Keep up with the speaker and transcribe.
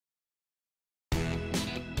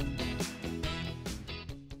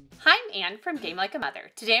Hi, I'm Anne from Game Like a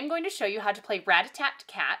Mother. Today I'm going to show you how to play Rat-a-Tat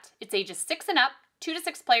Cat. It's ages 6 and up, 2 to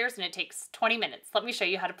 6 players, and it takes 20 minutes. Let me show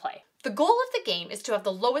you how to play. The goal of the game is to have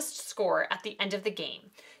the lowest score at the end of the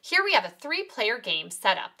game. Here we have a 3-player game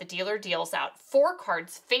set up. The dealer deals out 4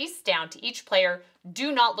 cards face down to each player.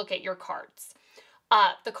 Do not look at your cards.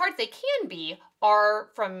 The cards they can be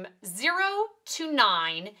are from 0 to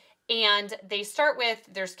 9, and they start with,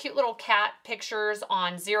 there's cute little cat pictures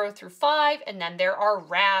on 0 through 5, and then there are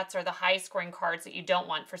rats or the high scoring cards that you don't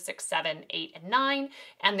want for 6, 7, 8, and 9,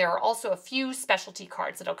 and there are also a few specialty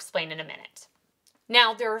cards that I'll explain in a minute.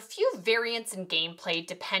 Now, there are a few variants in gameplay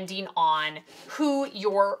depending on who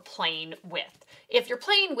you're playing with. If you're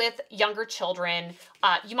playing with younger children,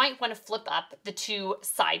 you might want to flip up the 2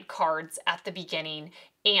 side cards at the beginning,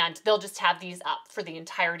 and they'll just have these up for the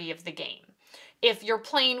entirety of the game. If you're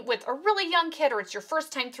playing with a really young kid or it's your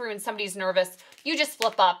first time through and somebody's nervous, you just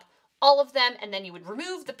flip up all of them, and then you would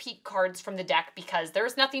remove the peek cards from the deck because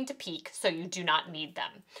there's nothing to peek, so you do not need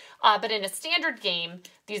them. But in a standard game,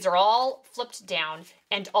 these are all flipped down,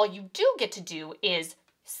 and all you do get to do is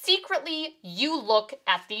secretly you look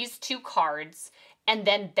at these 2 cards, and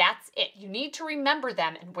then that's it. You need to remember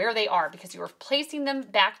them and where they are because you are placing them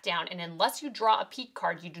back down, and unless you draw a peek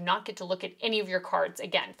card, you do not get to look at any of your cards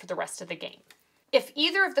again for the rest of the game. If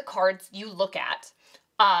either of the cards you look at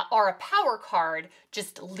are a power card,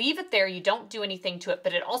 just leave it there. You don't do anything to it,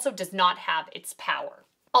 but it also does not have its power.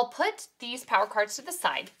 I'll put these power cards to the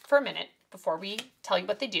side for a minute before we tell you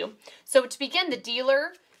what they do. So to begin, the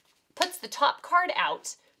dealer puts the top card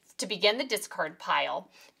out to begin the discard pile,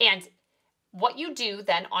 and what you do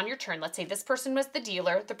then on your turn, let's say this person was the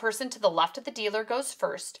dealer, the person to the left of the dealer goes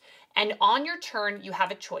first, and on your turn you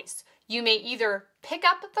have a choice. You may either pick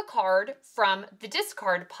up the card from the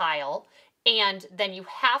discard pile and then you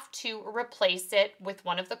have to replace it with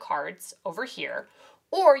one of the cards over here,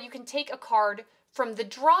 or you can take a card from the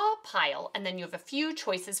draw pile and then you have a few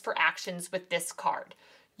choices for actions with this card.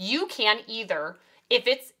 You can either, if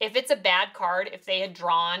it's a bad card, if they had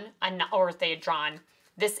drawn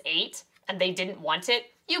this 8 and they didn't want it,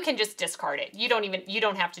 you can just discard it. You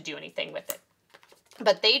don't have to do anything with it.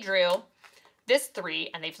 But they drew this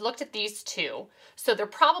 3 and they've looked at these 2, so they're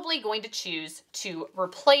probably going to choose to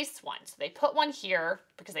replace one. So they put one here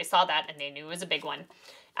because they saw that and they knew it was a big one,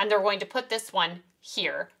 and they're going to put this one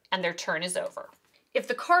here, and their turn is over. If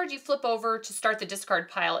the card you flip over to start the discard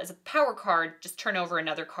pile is a power card, just turn over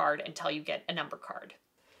another card until you get a number card.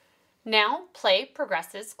 Now play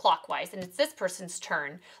progresses clockwise, and it's this person's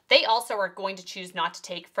turn. They also are going to choose not to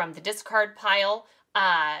take from the discard pile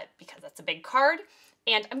because that's a big card.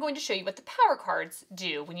 And I'm going to show you what the power cards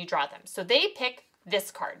do when you draw them. So they pick this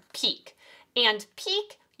card, Peek. And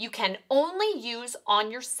Peek you can only use on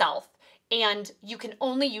yourself, and you can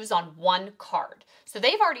only use on one card. So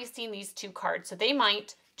they've already seen these 2 cards, so they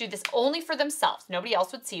might do this only for themselves. Nobody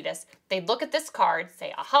else would see this. They'd look at this card,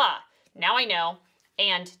 say, aha, now I know,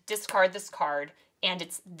 and discard this card, and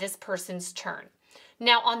it's this person's turn.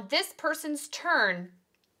 Now on this person's turn,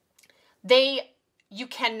 you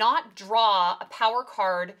cannot draw a power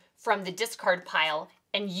card from the discard pile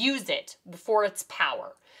and use it for its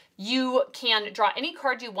power. You can draw any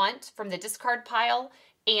card you want from the discard pile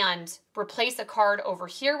and replace a card over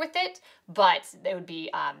here with it, but it would be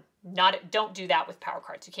don't do that with power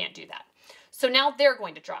cards. You can't do that. So now they're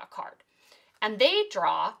going to draw a card, and they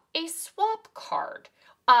draw a swap card.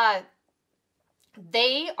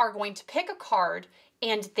 They are going to pick a card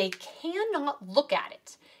and they cannot look at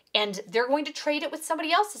it. And they're going to trade it with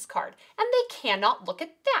somebody else's card, and they cannot look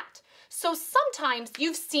at that. So sometimes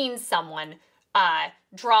you've seen someone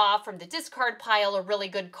draw from the discard pile a really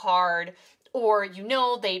good card, or you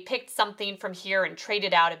know they picked something from here and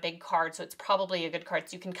traded out a big card, so it's probably a good card.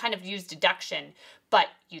 So you can kind of use deduction, but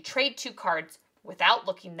you trade 2 cards without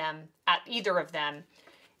looking at either of them,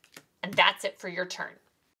 and that's it for your turn.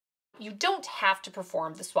 You don't have to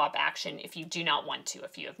perform the swap action if you do not want to.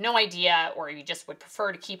 If you have no idea, or you just would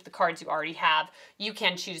prefer to keep the cards you already have, you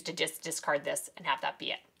can choose to just discard this and have that be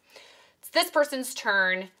it. It's this person's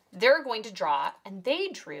turn. They're going to draw, and they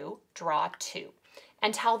drew draw 2.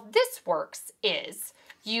 And how this works is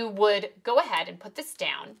you would go ahead and put this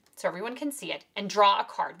down so everyone can see it and draw a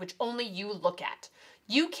card, which only you look at.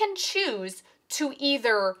 You can choose to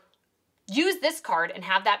either use this card and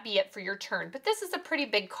have that be it for your turn, but this is a pretty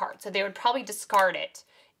big card, so they would probably discard it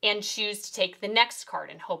and choose to take the next card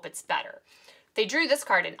and hope it's better. They drew this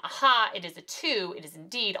card and aha, it is a 2, it is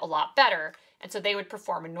indeed a lot better, and so they would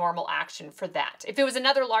perform a normal action for that. If it was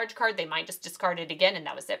another large card, they might just discard it again and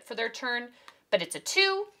that was it for their turn, but it's a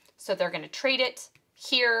 2, so they're going to trade it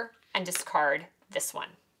here and discard this one.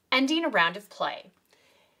 Ending a round of play.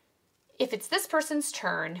 If it's this person's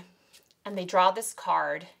turn and they draw this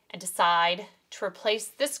card and decide to replace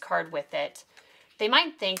this card with it, they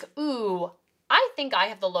might think, ooh, I think I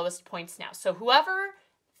have the lowest points now. So whoever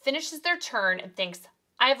finishes their turn and thinks,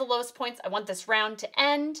 I have the lowest points, I want this round to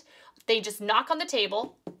end, they just knock on the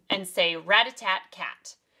table and say, Rat-a-Tat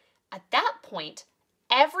Cat. At that point,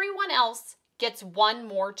 everyone else gets one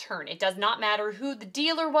more turn. It does not matter who the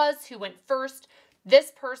dealer was, who went first.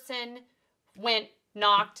 This person went,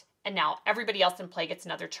 knocked, and now everybody else in play gets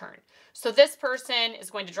another turn. So this person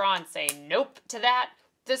is going to draw and say nope to that.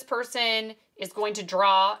 This person is going to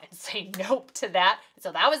draw and say nope to that.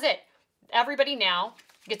 So that was it. Everybody now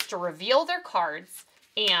gets to reveal their cards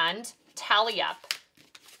and tally up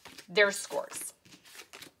their scores.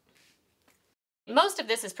 Most of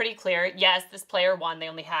this is pretty clear. Yes, this player won. They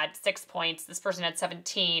only had 6 points. This person had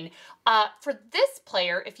 17. For this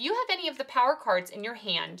player, if you have any of the power cards in your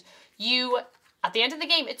hand, at the end of the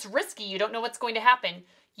game, it's risky. You don't know what's going to happen.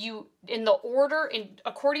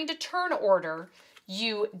 According to turn order,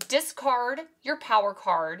 you discard your power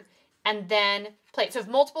card and then play it. So if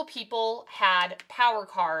multiple people had power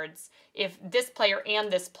cards, if this player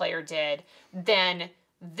and this player did, then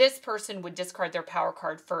this person would discard their power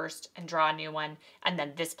card first and draw a new one, and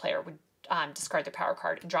then this player would discard their power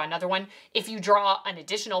card and draw another one. If you draw an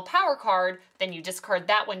additional power card, then you discard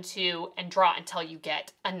that one too and draw until you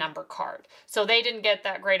get a number card. So they didn't get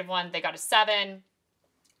that great of one. They got a 7.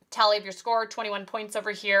 Tally of your score, 21 points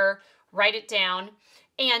over here. Write it down.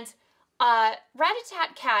 And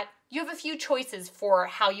Rat-a-Tat Cat, you have a few choices for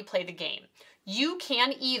how you play the game. You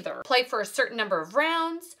can either play for a certain number of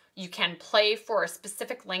rounds, you can play for a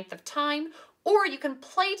specific length of time, or you can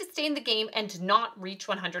play to stay in the game and not reach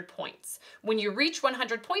 100 points. When you reach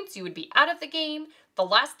 100 points, you would be out of the game. The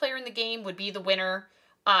last player in the game would be the winner.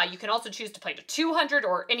 You can also choose to play to 200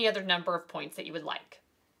 or any other number of points that you would like.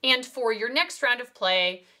 And for your next round of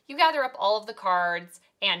play, you gather up all of the cards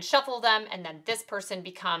and shuffle them, and then this person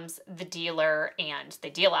becomes the dealer and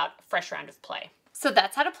they deal out a fresh round of play. So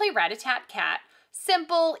that's how to play Rat-a-Tat Cat.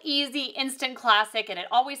 Simple, easy, instant classic, and it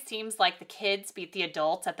always seems like the kids beat the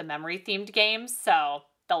adults at the memory-themed games, so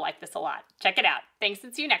they'll like this a lot. Check it out. Thanks,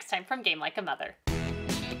 and see you next time from Game Like a Mother.